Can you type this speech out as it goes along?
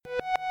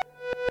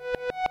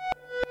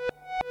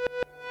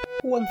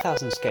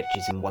1000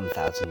 sketches in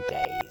 1000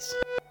 days.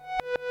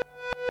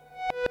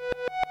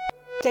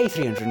 Day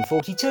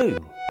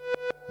 342.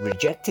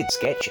 Rejected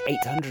sketch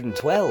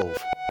 812.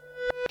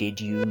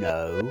 Did you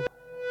know?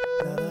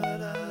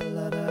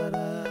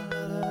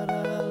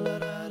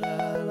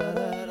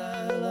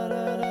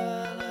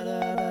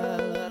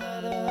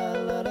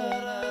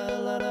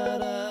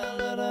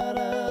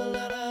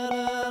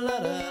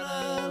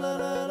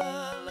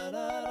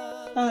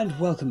 And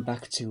welcome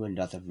back to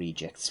another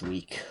Rejects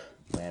Week,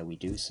 where we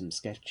do some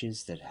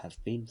sketches that have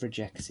been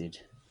rejected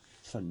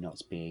for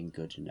not being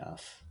good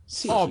enough.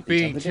 Or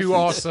being too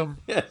awesome.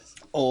 Yes.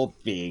 Or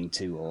being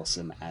too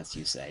awesome, as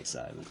you say,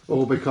 Simon.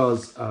 Or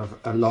because of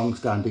a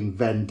long-standing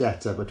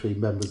vendetta between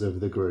members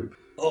of the group.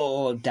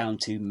 Or down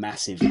to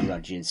massive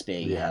grudges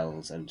being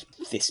held, and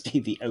this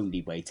being the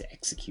only way to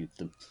execute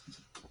them.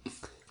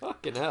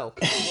 Fucking hell.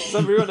 Has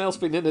everyone else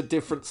been in a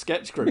different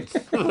sketch group?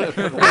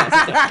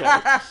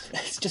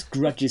 It's just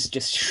grudges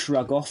just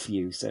shrug off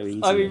you so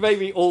easily. I mean,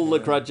 maybe all the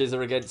grudges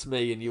are against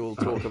me and you all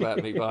talk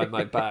about me behind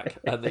my back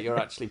and that you're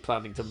actually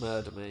planning to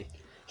murder me.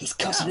 He's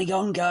cutting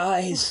on,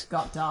 guys.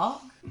 Got dark.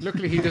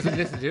 Luckily, he doesn't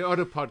listen to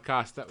other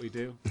podcasts that we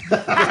do.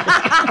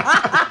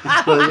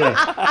 Well, yeah.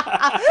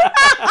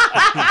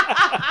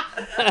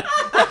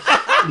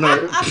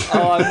 No.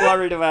 Oh, I'm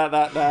worried about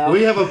that now.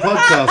 We have a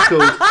podcast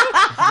called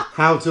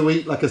How to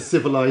Eat Like a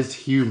Civilized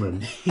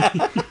Human,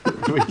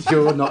 which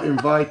you're not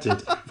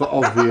invited for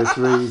obvious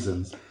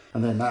reasons.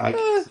 And then like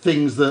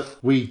things that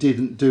we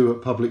didn't do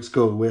at public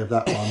school, we have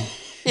that one.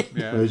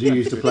 Yeah. Whereas you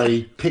used to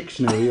play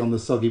Pictionary on the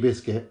soggy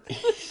biscuit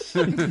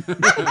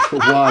to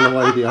while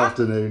away the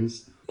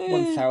afternoons.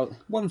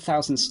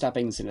 1,000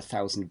 stabbings in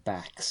 1,000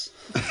 backs.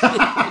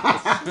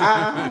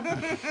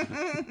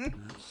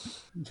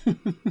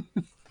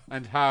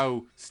 And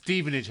how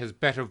Stevenage has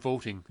better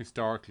voting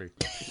historically.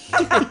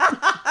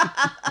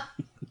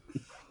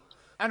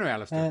 Anyway,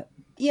 Alistair.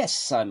 Yes,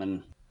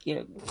 Simon.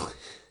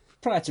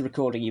 Prior to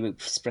recording, you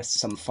expressed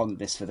some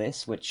fondness for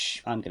this,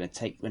 which I'm going to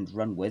take and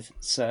run with.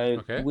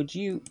 So, Would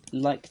you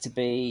like to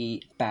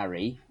be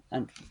Barry,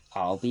 and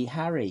I'll be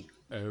Harry?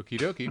 Okie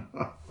dokie.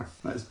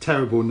 That's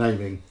terrible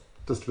naming,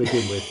 just to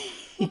begin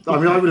with. I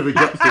mean, I would have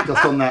rejected it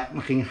just on that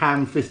fucking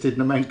ham-fisted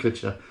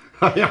nomenclature,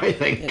 I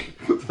think.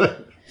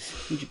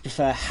 Would you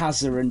prefer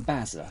Hazza and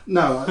Bazza?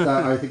 No,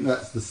 I think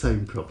that's the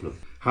same problem.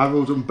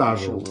 Harold and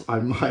Barrel, I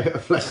might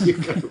have let you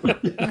go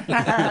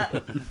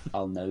with.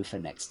 I'll know for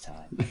next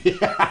time.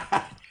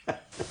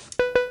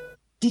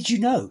 Did you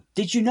know?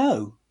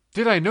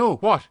 Did I know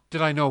what?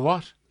 Did I know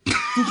what?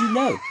 Did you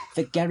know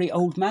that Gary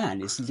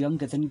Oldman is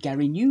younger than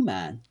Gary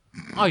Newman?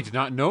 I did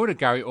not know that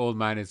Gary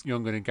Oldman is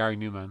younger than Gary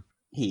Newman.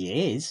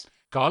 He is.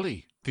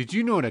 Golly, did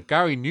you know that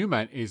Gary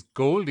Newman is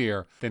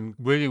goldier than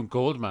William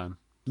Goldman?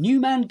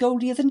 Newman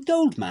goldier than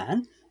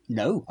Goldman?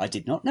 No, I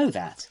did not know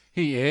that.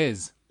 He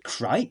is.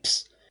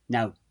 Cripes.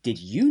 Now, did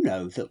you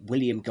know that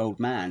William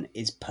Goldman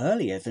is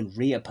pearlier than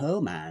Rhea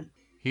Pearlman?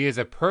 He is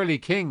a pearly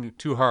king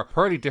to her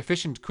pearly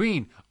deficient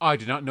queen. I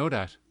did not know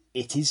that.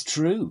 It is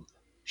true.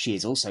 She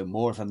is also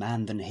more of a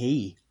man than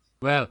he.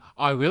 Well,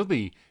 I will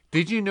be.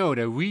 Did you know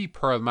that wee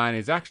Pearl Man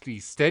is actually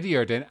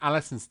steadier than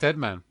Alison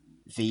Steadman?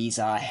 These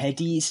are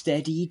heady,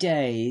 steady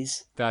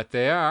days. That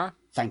they are.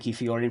 Thank you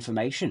for your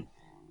information.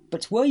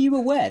 But were you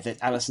aware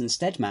that Alison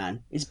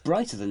Steadman is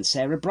brighter than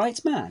Sarah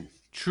Brightman?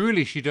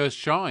 Truly she does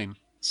shine.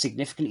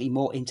 Significantly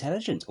more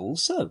intelligent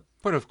also.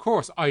 But of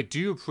course, I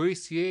do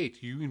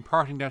appreciate you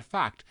imparting that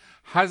fact.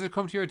 Has it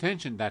come to your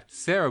attention that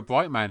Sarah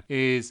Brightman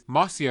is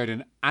mossier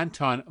than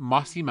Anton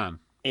Mossyman?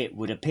 It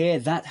would appear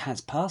that has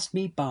passed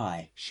me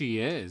by. She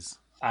is.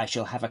 I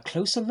shall have a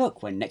closer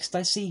look when next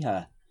I see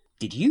her.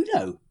 Did you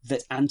know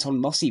that Anton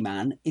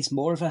Mossyman is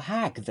more of a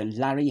hag than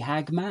Larry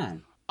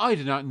Hagman? I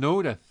did not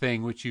know that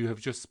thing which you have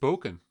just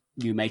spoken.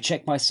 You may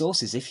check my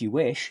sources if you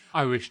wish.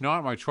 I wish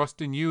not. My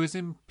trust in you is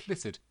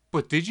implicit.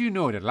 But did you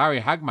know that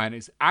Larry Hagman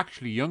is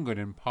actually younger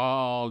than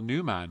Paul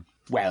Newman?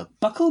 Well,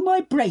 buckle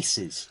my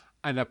braces.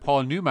 And that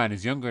Paul Newman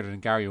is younger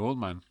than Gary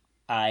Oldman?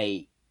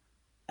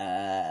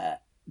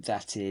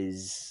 That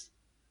is...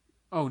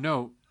 Oh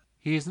no,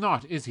 he is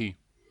not, is he?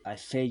 I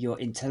fear your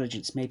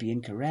intelligence may be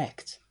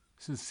incorrect.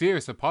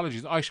 Sincerest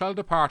apologies. I shall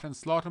depart and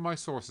slaughter my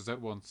sources at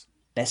once.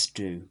 Best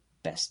do.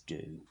 Best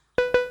do.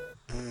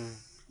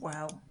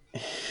 Well.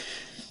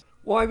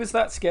 Why was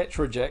that sketch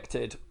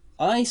rejected?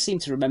 I seem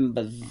to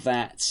remember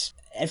that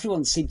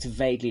everyone seemed to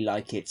vaguely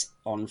like it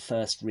on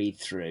first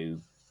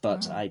read-through,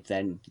 but I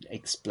then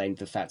explained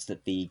the fact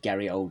that the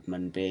Gary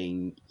Oldman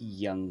being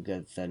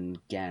younger than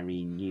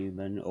Gary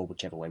Newman, or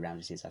whichever way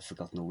round it is, I've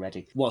forgotten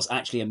already, was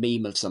actually a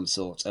meme of some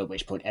sort, at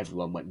which point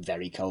everyone went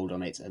very cold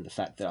on it, and the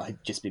fact that I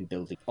had just been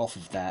building off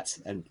of that,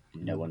 and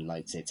no one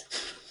liked it.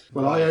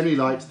 Well, I only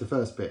liked the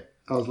first bit.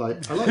 I was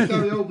like, I like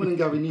Gary Oldman and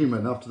Gary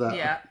Newman. After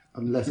that,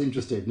 I'm less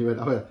interested. And you went,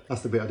 oh,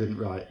 that's the bit I didn't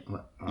write. I'm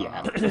like,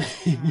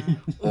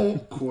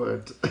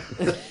 awkward.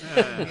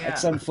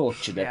 It's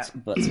unfortunate,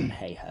 but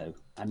hey-ho.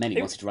 I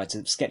mainly wanted to write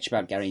a sketch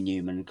about Gary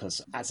Newman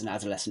because, as an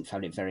adolescent,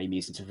 found it very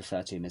amusing to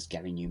refer to him as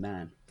Gary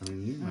Newman.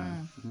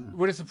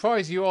 Would it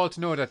surprise you all to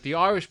know that the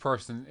Irish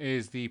person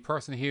is the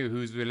person here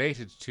who's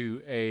related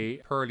to a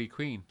pearly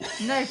queen?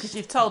 No, because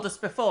you've told us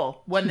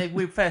before when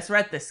we first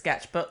read this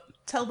sketch, but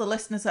tell the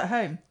listeners at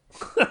home.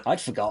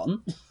 I'd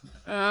forgotten.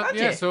 Yeah,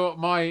 you? so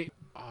I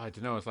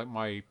don't know, it's like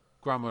my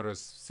grandmother's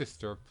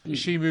sister.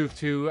 She moved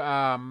to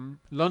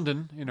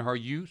London in her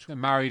youth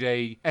and married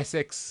a West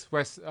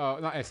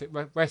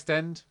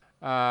End.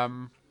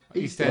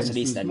 East End.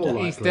 East End.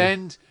 More East likely.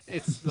 End,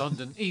 it's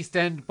London. East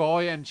End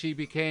boy, and she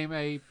became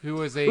a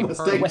West End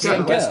West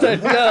End girl. girl.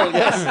 Girl,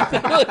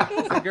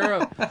 yes.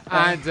 girl,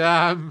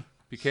 and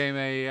became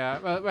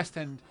a West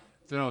End.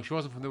 Don't know. She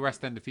wasn't from the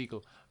West End of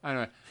Fecal.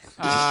 Anyway,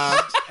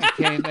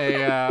 became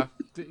a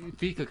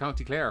Fecal,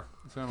 County Clare.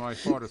 That's where my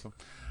father's from,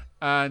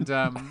 and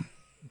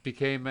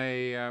became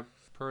a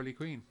pearly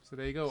queen. So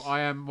there you go. I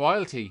am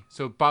royalty.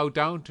 So bow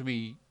down to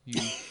me, you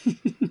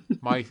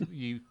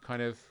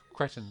kind of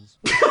cretins.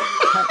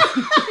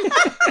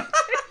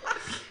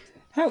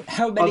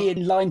 How many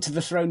in line to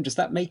the throne does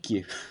that make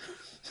you?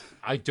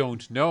 I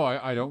don't know.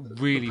 I don't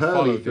really Pearly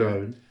follow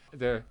throne.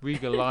 the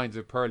regal lines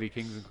of pearly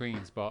kings and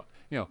queens, but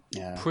Yeah.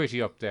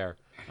 pretty up there.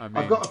 I mean,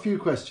 I've got a few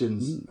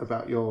questions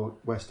about your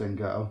West End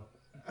girl.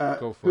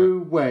 Go for Who,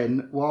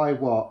 when, why,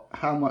 what,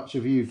 how much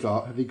have you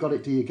got? Have you got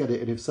it, do you get it?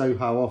 And if so,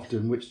 how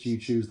often? Which do you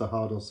choose, the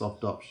hard or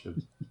soft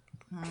option?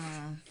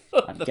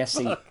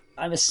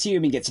 I'm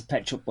assuming it's a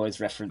Pet Shop Boys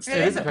reference. It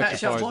is a Pet Pet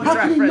Shop Shop Boys. Boys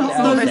How can you reference.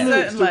 not know the Almost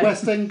lyrics to certainly.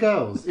 West End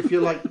Girls if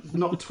you're like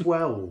not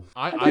 12?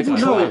 I You know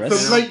thought, it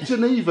chorus. from Lake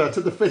Geneva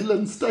to the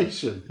Finland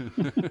station.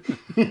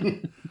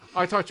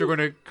 I thought you were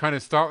going to kind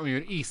of start with me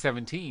at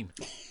E17.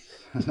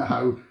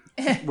 No,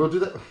 we'll do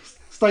that.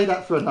 Stay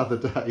that for another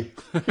day.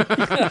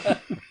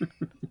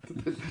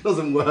 It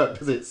doesn't work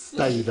because it's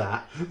stay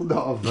that,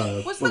 not a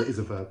verb. Was Well, the- it is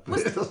a verb, but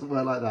it doesn't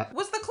work like that.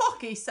 Was the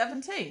clock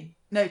E17?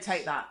 No,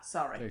 take that.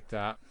 Sorry. Like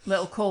that.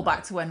 Little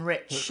callback to when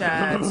Rich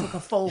took a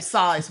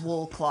full-size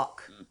wall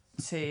clock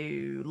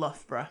to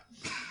Loughborough.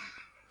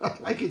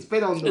 Like it's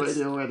been on the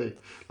radio already.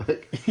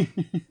 Like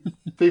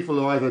people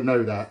who either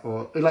know that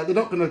or like they're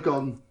not going to have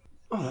gone.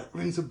 Oh, that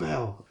rings a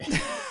bell. You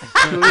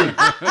know what I mean?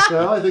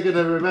 They're either going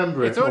to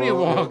remember it. It's only a or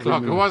wall it'll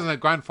clock. It ring- wasn't a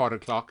grandfather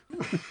clock. Do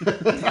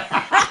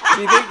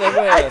you think they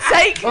were?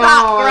 Take that,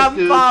 Oh, that's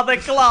good. grandfather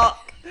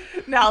clock.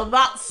 Now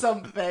that's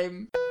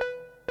something.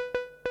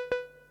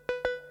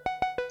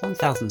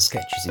 1000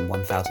 Sketches in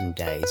 1000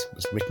 Days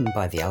was written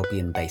by the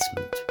Albion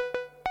Basement.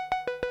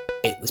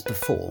 It was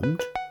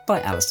performed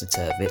by Alistair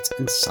Turvitt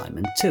and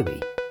Simon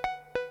Toohey.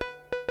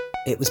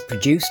 It was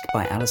produced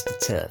by Alistair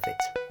Turvitt.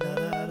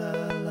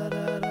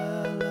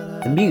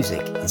 The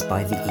music is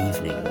by The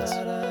Evenings.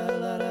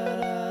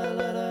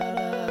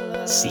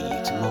 See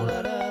you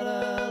tomorrow.